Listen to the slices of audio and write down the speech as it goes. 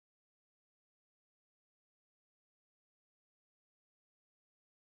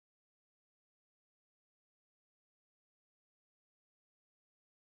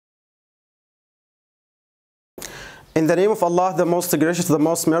In the name of Allah, the most gracious, the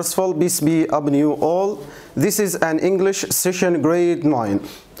most merciful, peace be upon you all. This is an English session grade 9.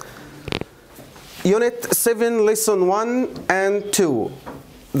 Unit 7, lesson 1 and 2.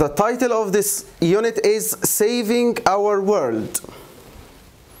 The title of this unit is Saving Our World.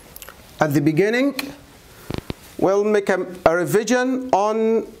 At the beginning, we'll make a revision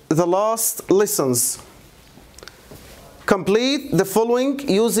on the last lessons. Complete the following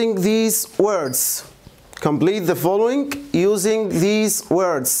using these words. Complete the following using these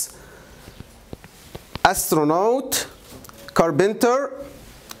words: astronaut, carpenter,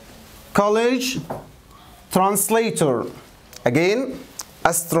 college, translator. Again,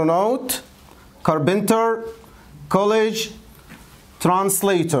 astronaut, carpenter, college,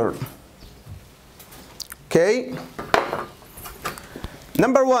 translator. Okay.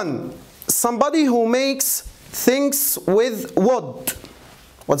 Number 1, somebody who makes things with wood.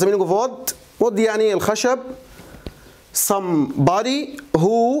 What's the meaning of wood? wood يعني الخشب. Somebody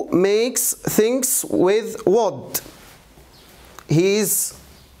who makes things with wood. He's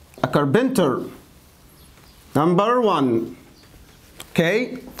a carpenter. Number 1.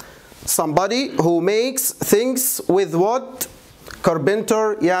 Okay. Somebody who makes things with wood.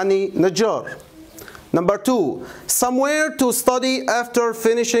 Carpenter يعني نجار. Number 2. Somewhere to study after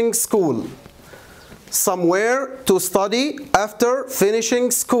finishing school. Somewhere to study after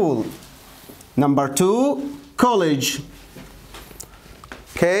finishing school. Number 2. College.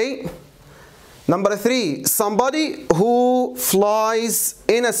 Okay. Number 3. Somebody who flies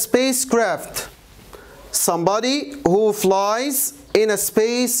in a spacecraft. Somebody who flies in a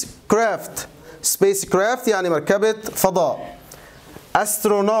spacecraft. Spacecraft يعني مركبة فضاء.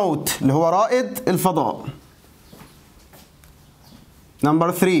 Astronaut اللي هو رائد الفضاء.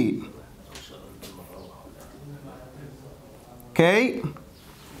 Number 3. Okay.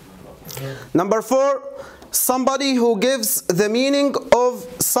 Number 4. Somebody who gives the meaning of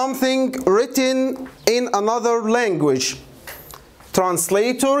something written in another language.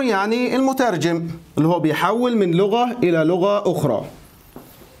 Translator يعني المترجم اللي هو بيحول من لغة إلى لغة أخرى.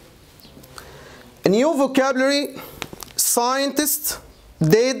 New vocabulary: scientist,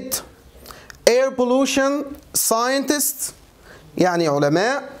 dead, air pollution, scientist يعني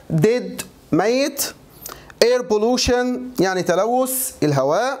علماء, dead ميت, air pollution يعني تلوث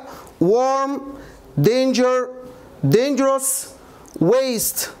الهواء, warm, danger, dangerous,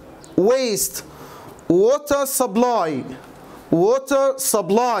 waste, waste, water supply, water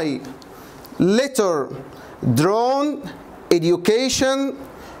supply, litter, drone, education,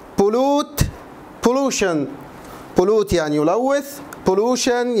 pollute, pollution. pollute يعني يلوث,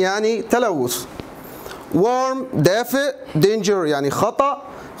 pollution يعني تلوث. warm دافئ, danger يعني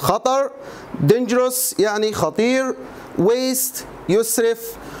خطر, dangerous يعني خطير, waste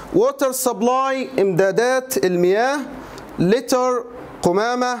يسرف, water supply إمدادات المياه, litter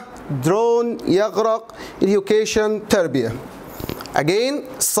قمامة, drone يغرق, education تربية. Again,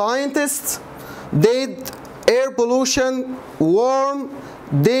 scientist, dead, air pollution, warm,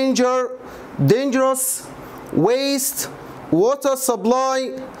 danger, dangerous, waste, water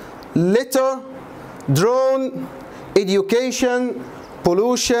supply, litter, drone, education,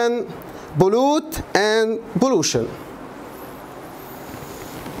 pollution, pollute, and pollution.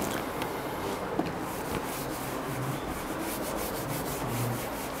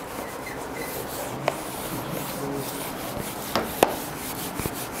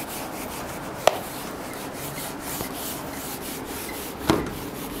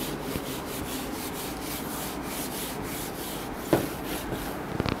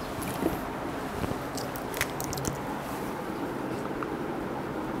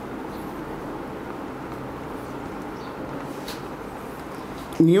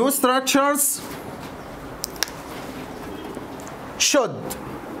 New structures: should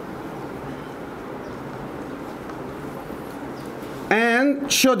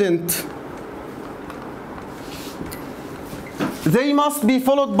and shouldn't. They must be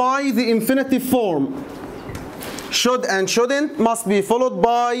followed by the infinitive form. Should and shouldn't must be followed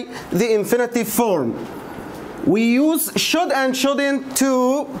by the infinitive form. We use should and shouldn't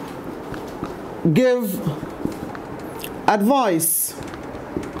to give advice.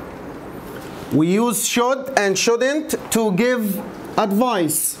 We use should and shouldn't to give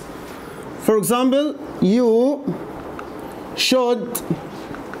advice. For example, you should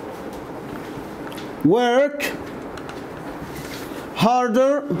work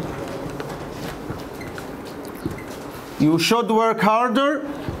harder. You should work harder.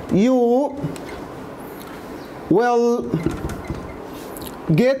 You will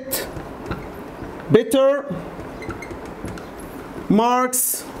get better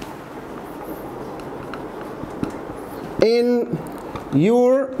marks in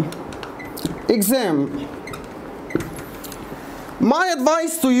your exam. My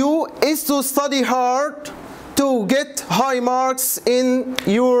advice to you is to study hard to get high marks in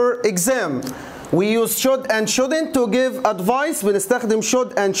your exam. We use should and shouldn't to give advice. بنستخدم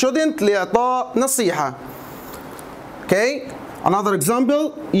should and shouldn't لإعطاء نصيحة. Okay, another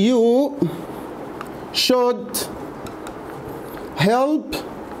example. You should help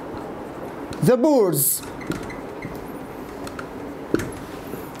the poor.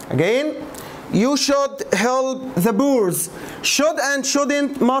 Again, you should help the poor. Should and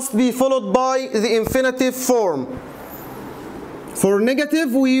shouldn't must be followed by the infinitive form. For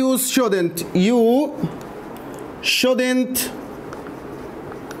negative, we use shouldn't. You shouldn't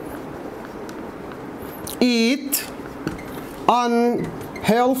eat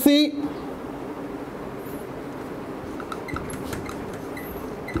unhealthy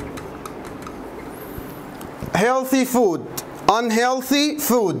food. Unhealthy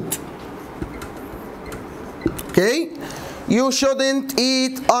food. Okay? You shouldn't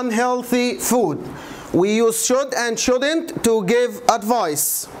eat unhealthy food. We use should and shouldn't to give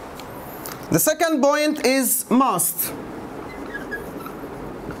advice. The second point is must.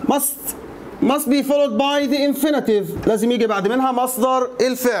 Must be followed by the infinitive. لازم يجي بعد منها مصدر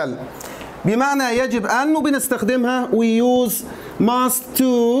الفعل. بمعنى يجب أن وبنستخدمها we use must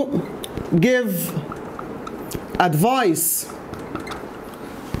to give advice.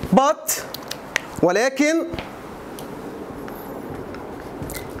 But ولكن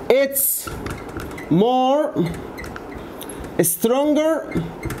it's more stronger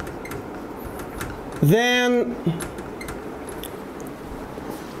than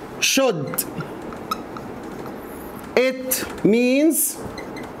should. It means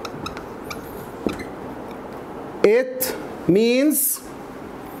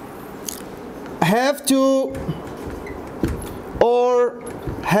have to or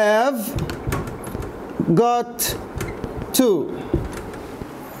have got to.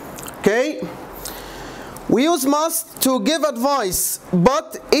 Okay? We use must to give advice,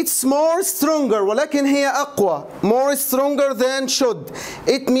 but it's more stronger. ولكن هي أقوى. More stronger than should.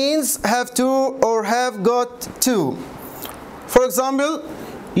 It means have to or have got to. For example,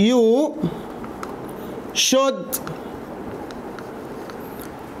 you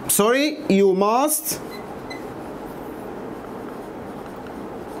must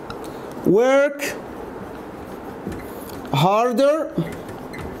work harder.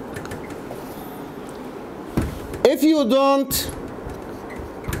 If you don't,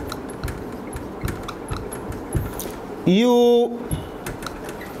 you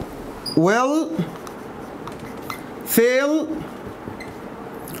will fail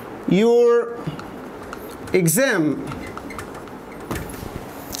your exam.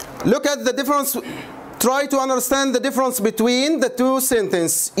 Look at the difference. Try to understand the difference between the two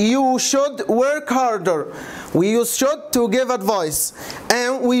sentences. You should work harder. We use should to give advice,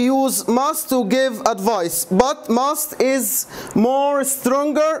 and we use must to give advice. But must is more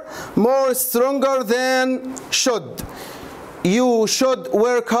stronger than should. You should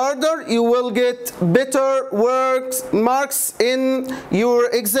work harder. You will get better marks in your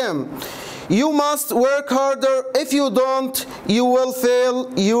exam. You must work harder. If you don't, you will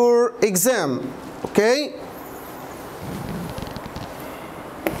fail your exam. Okay?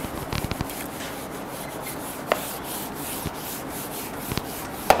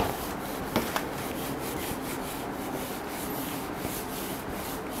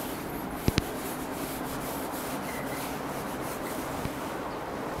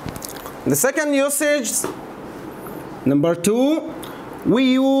 The second usage, number 2,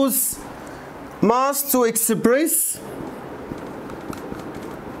 we use must to express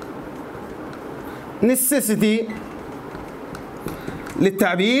necessity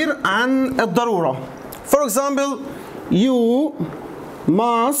للتعبير عن الضرورة. For example, you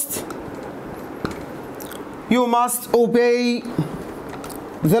must obey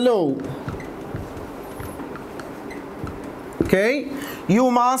the law. Okay? You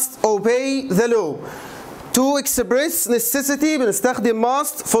must obey the law. To express necessity بنستخدم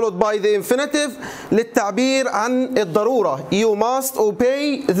must followed by the infinitive للتعبير عن الضرورة. You must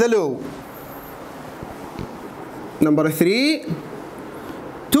obey the law. Number 3,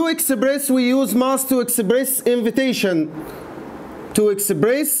 to express we use must to express invitation. To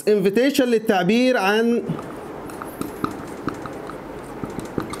express invitation للتعبير عن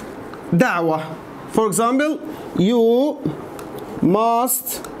دعوة. For example, you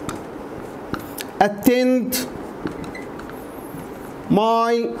must attend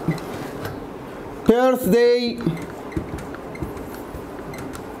my birthday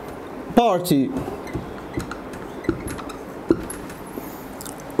party.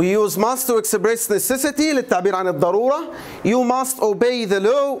 we use must to express necessity للتعبير عن الضرورة. You must obey the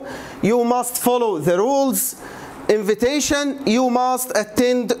law. You must follow the rules. Invitation, you must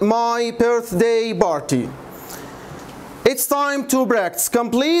attend my birthday party. It's time to practice.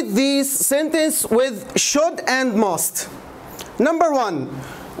 Complete these sentences with should and must. Number 1,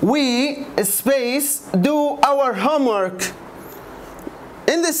 we space do our homework.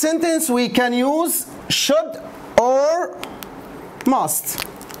 In this sentence we can use should or must.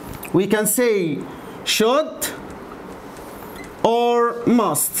 We can say should or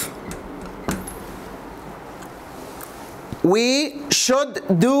must. We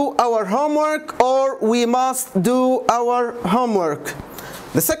should do our homework or we must do our homework.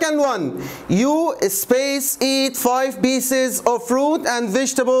 The second one, you space eat 5 pieces of fruit and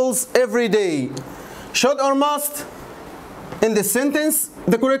vegetables every day. Should or must? In this sentence,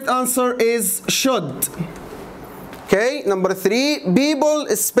 the correct answer is should. Okay, number 3, people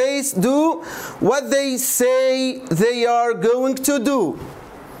space do what they say they are going to do.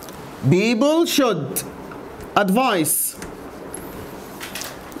 People should. Advice.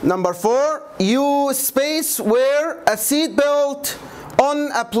 Number 4, you space wear a seatbelt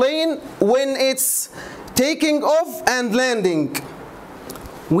on a plane when it's taking off and landing.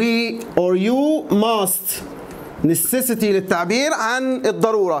 We or you must. Necessity للتعبير عن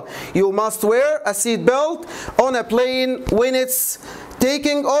الضرورة. You must wear a seatbelt on a plane when it's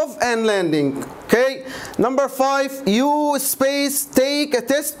taking off and landing. Okay. Number 5, you space take a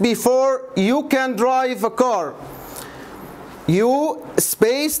test before you can drive a car. You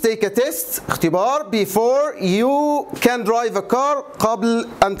space take a test اختبار before you can drive a car قبل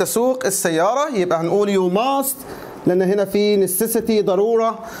أن تسوق السيارة. يبقى هنقول you must لأن هنا في necessity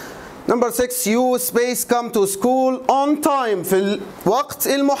ضرورة. Number 6, you space come to school on time في الوقت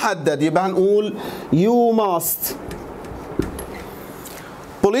المحدد. يبقى هنقول you must.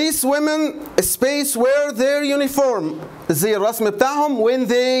 Police women space wear their uniform زي الرسم بتاعهم when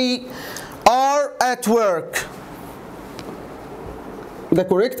they are at work. The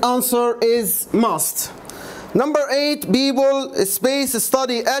correct answer is must. Number 8, people space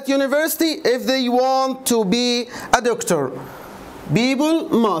study at university if they want to be a doctor. People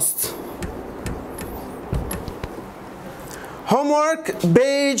must. Homework,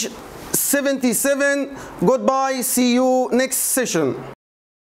 page 77. Goodbye. See you next session.